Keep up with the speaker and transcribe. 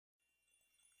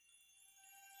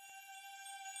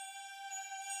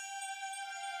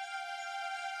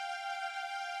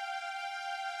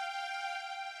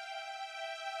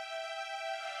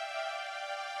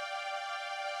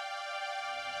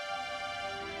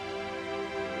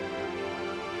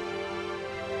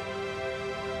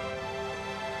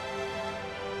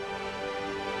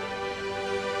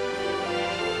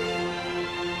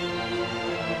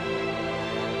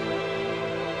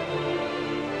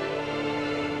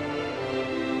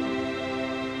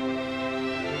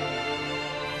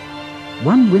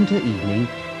One winter evening,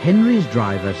 Henry's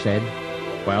driver said,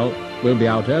 "Well, we'll be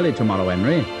out early tomorrow,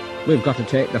 Henry. We've got to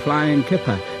take the Flying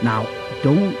Kipper. Now,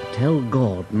 don't tell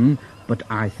Gordon, but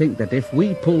I think that if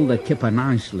we pull the Kipper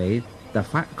nicely, the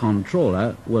Fat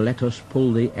Controller will let us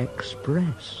pull the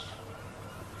Express."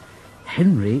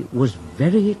 Henry was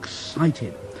very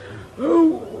excited.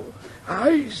 "Oh,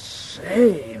 I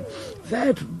say,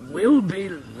 that will be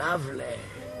lovely."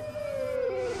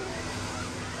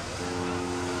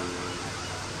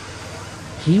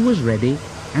 He was ready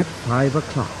at 5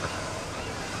 o'clock.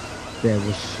 There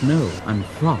was snow and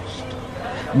frost.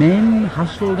 Men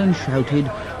hustled and shouted,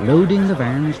 loading the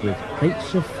vans with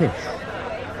plates of fish.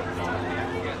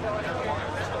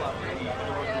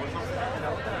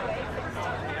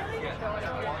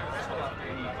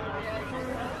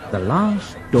 The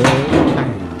last door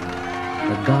banged.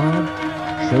 The guard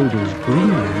showed his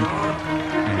green lamp,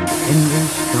 and Henry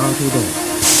started off.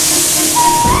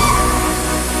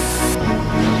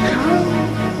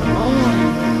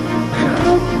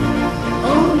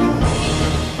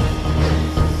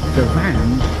 The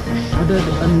vans shuddered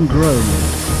and groaned.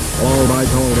 "All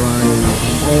right, all right,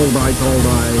 all right, all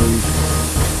right."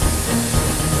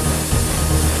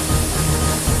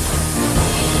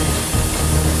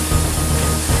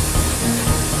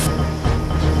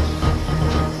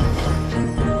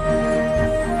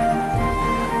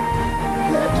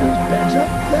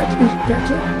 That is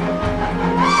better.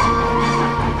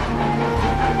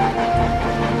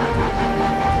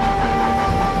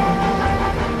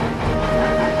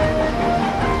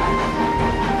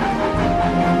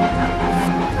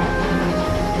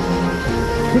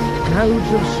 Clouds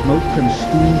of smoke and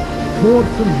steam poured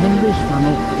from Henry's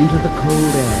funnel into the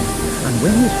cold air, and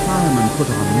when his fireman put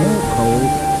on more coal,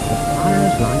 the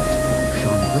fire's light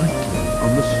shone brightly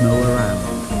on the snow around.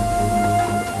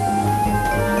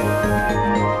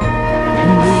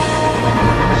 Henry went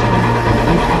faster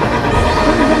and faster.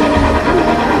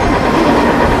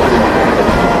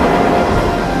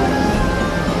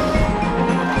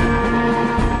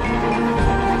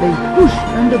 They pushed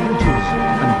under bridges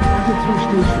and battered through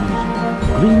stations,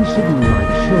 green signal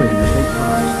lights showing as they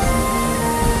passed.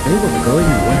 They were going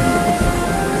away.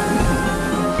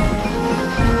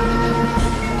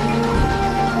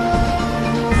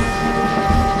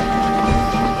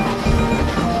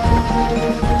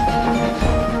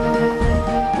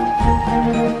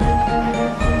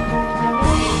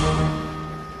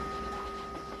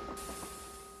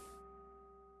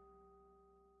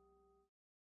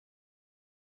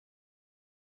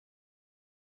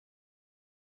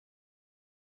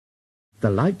 The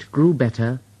light grew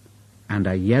better, and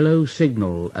a yellow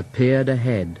signal appeared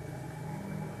ahead.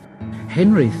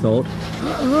 Henry thought,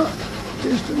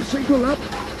 Distant signal up.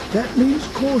 That means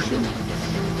caution.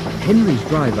 Henry's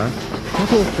driver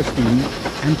shut off the steam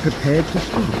and prepared to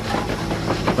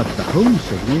stop. But the home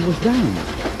signal was down,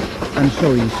 and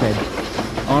so he said,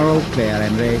 "All clear,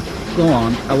 Henry. Go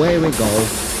on, away we go."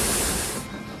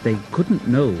 They couldn't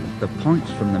know the points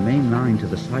from the main line to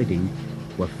the siding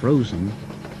were frozen,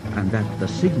 and that the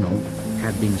signal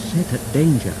had been set at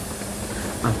danger.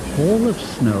 A fall of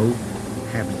snow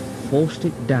had forced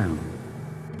it down.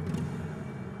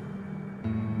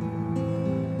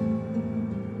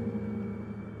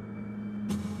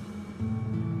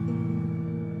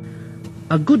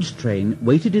 A goods train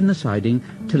waited in the siding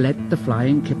to let the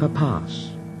Flying Kipper pass.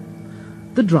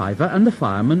 The driver and the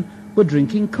fireman were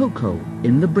drinking cocoa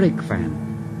in the brake van.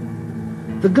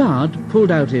 The guard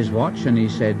pulled out his watch and he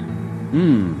said,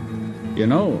 "You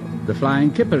know, the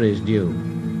Flying Kipper is due."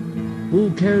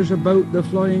 "Who cares about the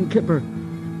Flying Kipper?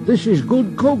 This is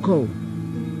good cocoa."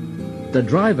 The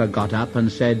driver got up and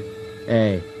said,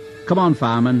 "Hey, come on,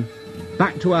 fireman,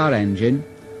 back to our engine."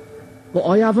 "But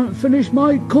I haven't finished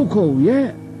my cocoa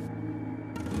yet."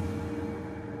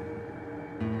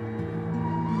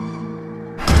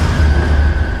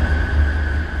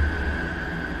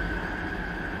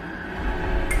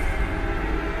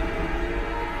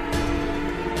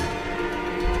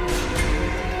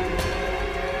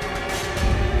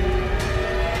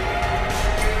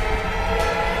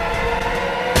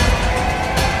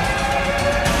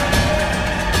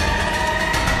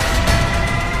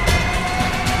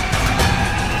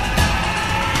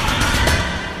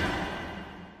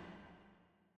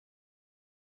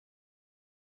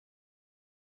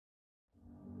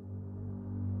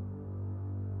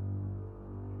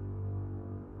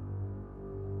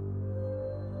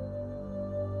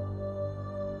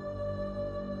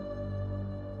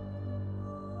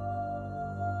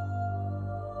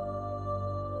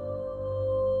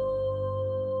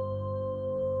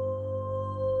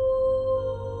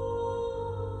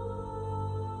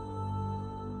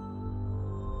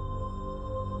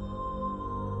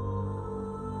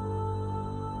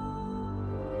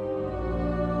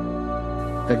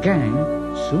 The gang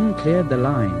soon cleared the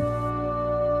line.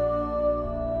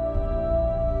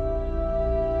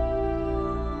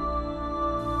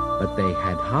 But they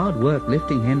had hard work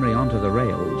lifting Henry onto the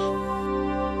rails.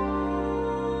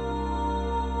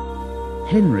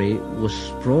 Henry was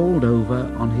sprawled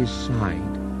over on his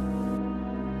side.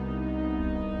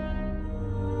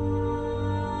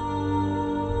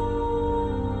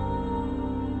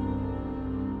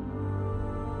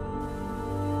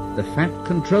 The fat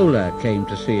controller came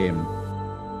to see him.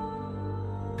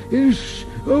 Yes,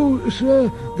 oh,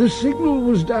 sir, the signal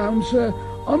was down, sir.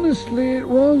 Honestly, it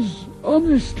was.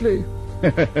 Honestly.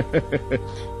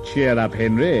 Cheer up,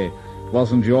 Henry. It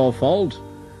wasn't your fault.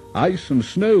 Ice and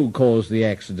snow caused the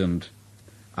accident.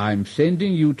 I'm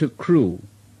sending you to Crewe,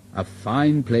 a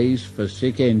fine place for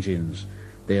sick engines.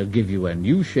 They'll give you a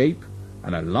new shape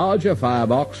and a larger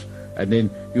firebox, and then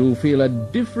you'll feel a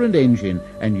different engine,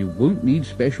 and you won't need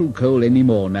special coal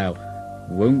anymore now.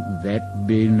 Won't that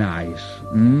be nice,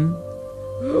 hmm?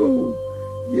 Oh,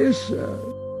 yes, sir.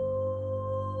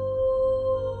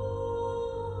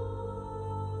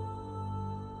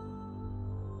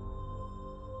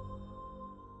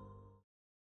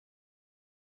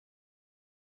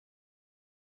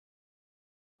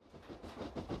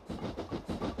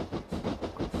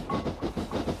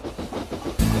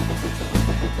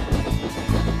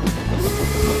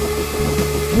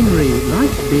 Henry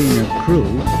liked being a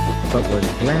crew, but was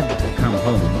glad to come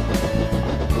home.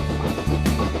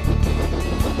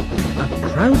 A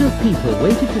crowd of people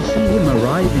waited to see him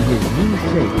arrive in his new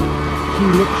shape. He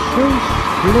looked so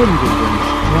splendid and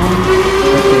strong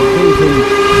that they gave him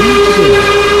three cheers.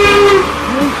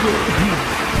 Thank you.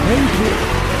 Thank you.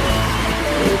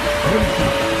 Thank you.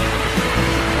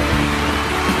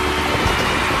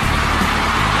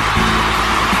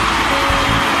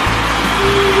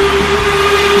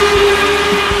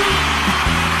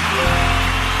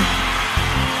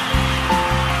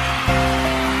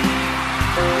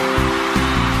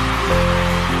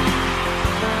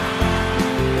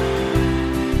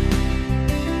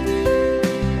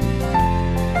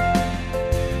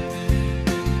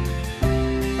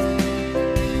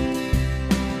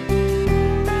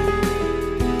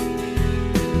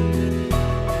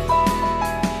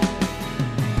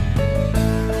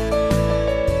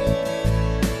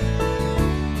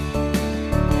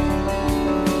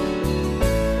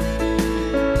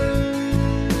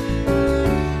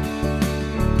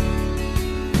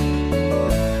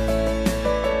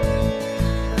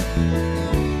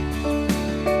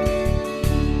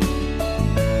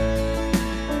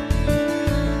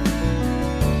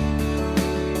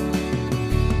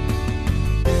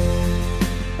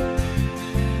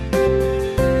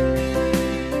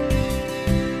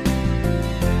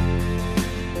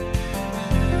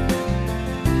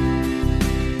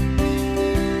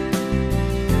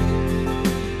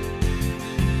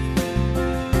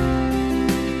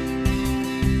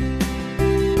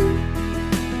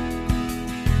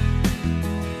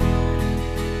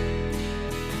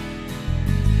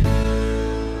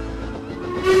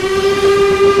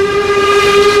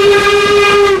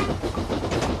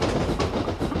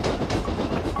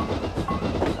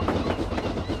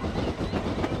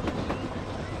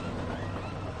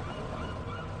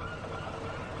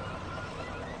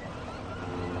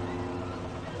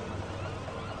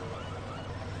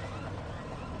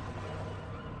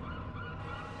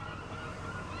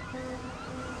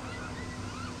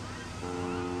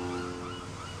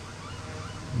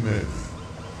 Myth.